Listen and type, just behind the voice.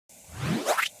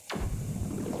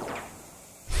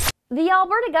The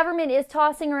Alberta government is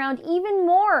tossing around even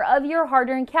more of your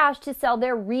hard-earned cash to sell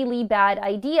their really bad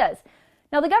ideas.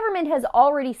 Now, the government has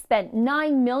already spent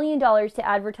 $9 million to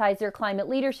advertise their climate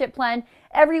leadership plan.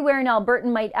 Everywhere an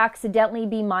Albertan might accidentally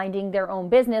be minding their own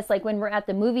business, like when we're at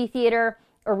the movie theater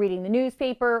or reading the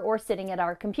newspaper or sitting at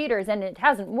our computers, and it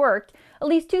hasn't worked. At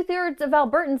least 2/3 of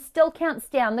Albertans still can't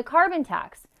stand the carbon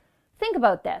tax. Think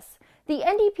about this. The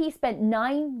NDP spent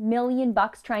 $9 million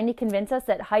trying to convince us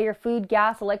that higher food,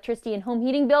 gas, electricity, and home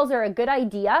heating bills are a good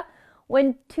idea.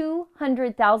 When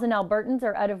 200,000 Albertans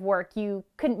are out of work, you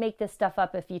couldn't make this stuff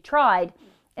up if you tried.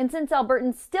 And since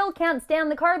Albertans still can't stand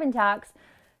the carbon tax,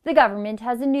 the government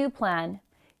has a new plan.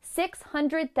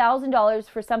 $600,000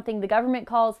 for something the government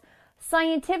calls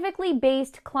scientifically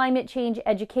based climate change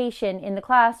education in the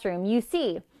classroom. You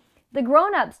see, the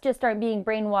grown-ups just aren't being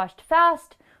brainwashed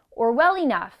fast or well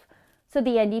enough. So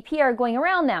the NDP are going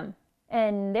around them,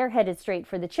 and they're headed straight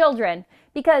for the children.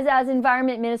 Because as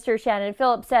Environment Minister Shannon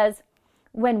Phillips says,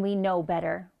 when we know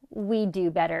better, we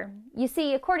do better. You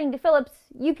see, according to Phillips,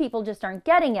 you people just aren't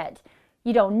getting it.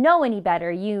 You don't know any better.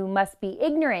 You must be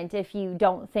ignorant if you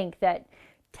don't think that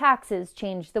taxes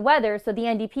change the weather. So the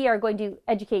NDP are going to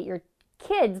educate your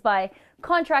kids by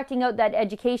contracting out that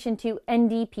education to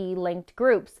NDP-linked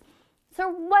groups. So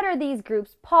what are these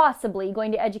groups possibly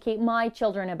going to educate my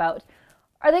children about?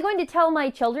 Are they going to tell my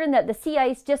children that the sea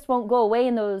ice just won't go away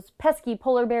and those pesky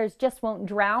polar bears just won't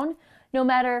drown, no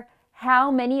matter how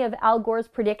many of Al Gore's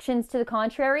predictions to the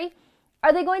contrary?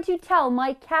 Are they going to tell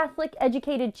my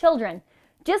Catholic-educated children,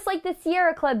 just like the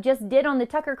Sierra Club just did on the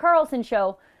Tucker Carlson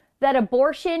show, that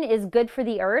abortion is good for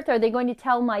the earth? Are they going to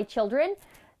tell my children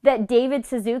that David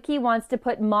Suzuki wants to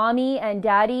put mommy and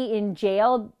daddy in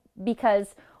jail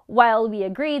because while we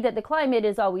agree that the climate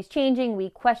is always changing, we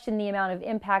question the amount of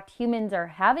impact humans are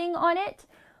having on it?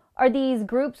 Are these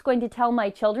groups going to tell my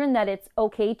children that it's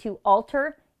okay to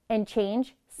alter and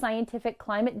change scientific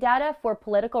climate data for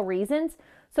political reasons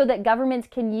so that governments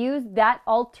can use that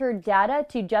altered data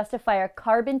to justify a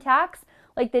carbon tax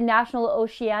like the National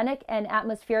Oceanic and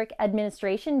Atmospheric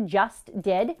Administration just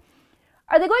did?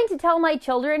 Are they going to tell my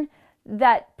children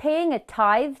that paying a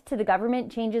tithe to the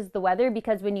government changes the weather?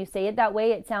 Because when you say it that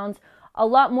way, it sounds a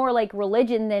lot more like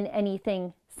religion than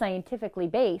anything scientifically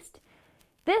based.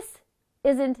 This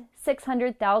isn't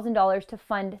 $600,000 to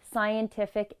fund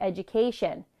scientific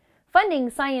education. Funding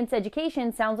science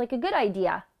education sounds like a good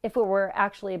idea. If it were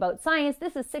actually about science,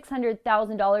 this is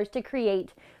 $600,000 to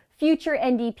create future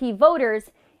NDP voters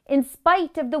in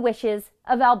spite of the wishes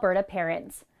of Alberta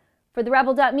parents. For the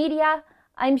Rebel.media,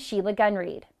 I'm Sheila Gunn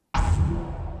Reid.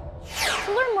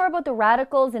 To learn more about the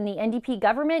radicals in the NDP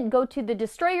government, go to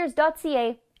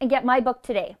thedestroyers.ca and get my book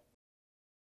today.